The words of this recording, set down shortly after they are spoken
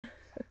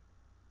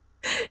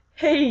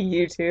Hey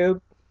YouTube.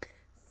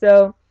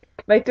 So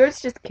my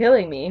throat's just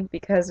killing me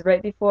because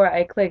right before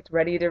I clicked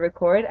ready to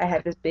record, I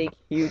had this big,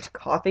 huge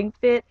coughing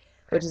fit,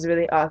 which is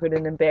really awkward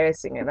and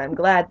embarrassing, and I'm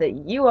glad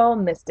that you all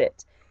missed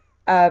it.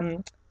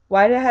 Um,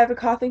 why did I have a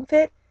coughing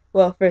fit?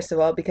 Well, first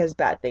of all, because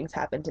bad things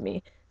happened to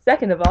me.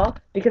 Second of all,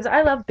 because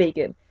I love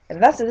bacon,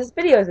 and that's what this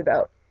video is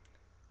about.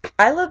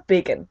 I love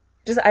bacon.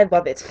 Just I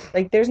love it.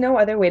 Like there's no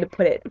other way to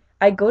put it.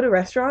 I go to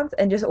restaurants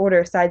and just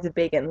order sides of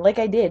bacon, like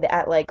I did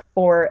at like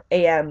 4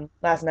 a.m.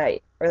 last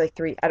night or like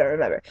 3, I don't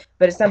remember.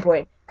 But at some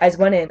point, I just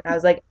went in. I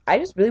was like, I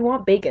just really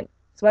want bacon,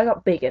 so I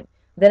got bacon.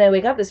 Then I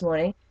wake up this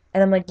morning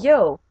and I'm like,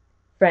 Yo,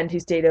 friend who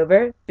stayed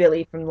over,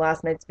 Billy from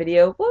last night's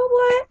video.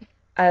 What?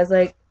 I was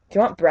like, Do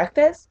you want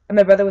breakfast? And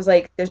my brother was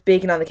like, There's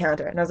bacon on the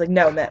counter, and I was like,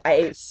 No, man, I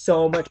ate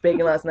so much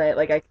bacon last night.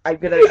 Like I'm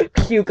gonna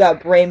puke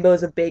up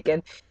rainbows of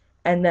bacon.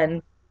 And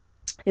then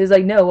he was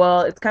like, no,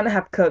 well, it's kind of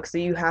half cooked, so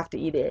you have to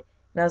eat it.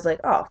 And I was like,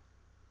 oh,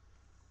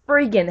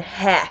 friggin'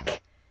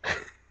 heck.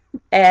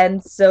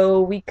 And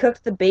so we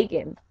cooked the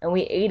bacon and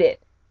we ate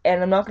it.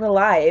 And I'm not gonna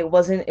lie, it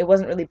wasn't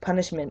really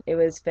punishment. It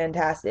was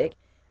fantastic.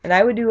 And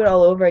I would do it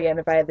all over again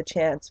if I had the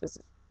chance.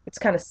 It's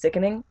kind of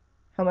sickening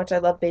how much I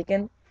love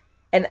bacon.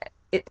 And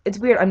it's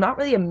weird. I'm not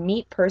really a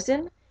meat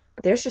person,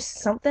 but there's just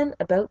something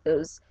about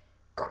those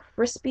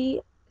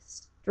crispy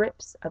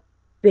strips of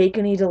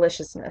bacony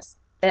deliciousness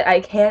that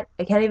I can't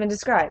even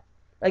describe.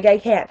 Like I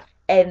can't.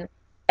 And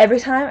every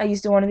time I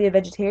used to want to be a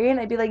vegetarian,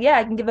 I'd be like, yeah,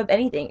 I can give up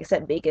anything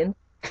except bacon.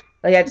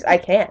 Like I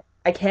can't.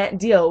 I can't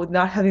deal with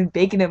not having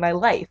bacon in my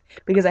life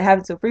because I have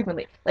it so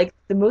frequently. Like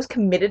the most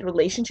committed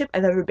relationship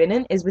I've ever been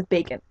in is with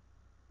bacon.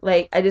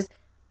 Like I just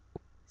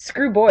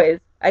screw boys.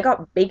 I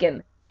got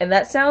bacon. And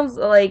that sounds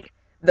like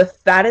the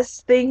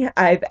fattest thing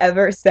I've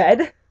ever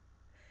said.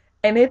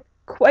 And it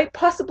quite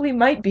possibly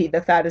might be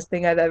the fattest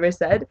thing I've ever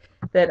said,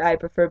 that I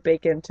prefer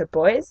bacon to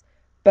boys.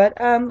 But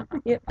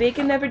yeah,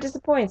 bacon never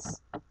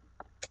disappoints.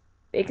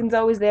 Bacon's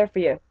always there for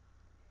you.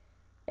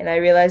 And I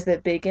realize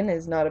that bacon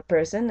is not a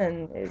person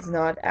and is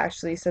not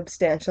actually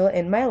substantial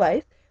in my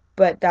life.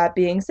 But that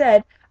being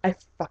said, I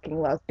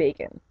fucking love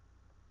bacon.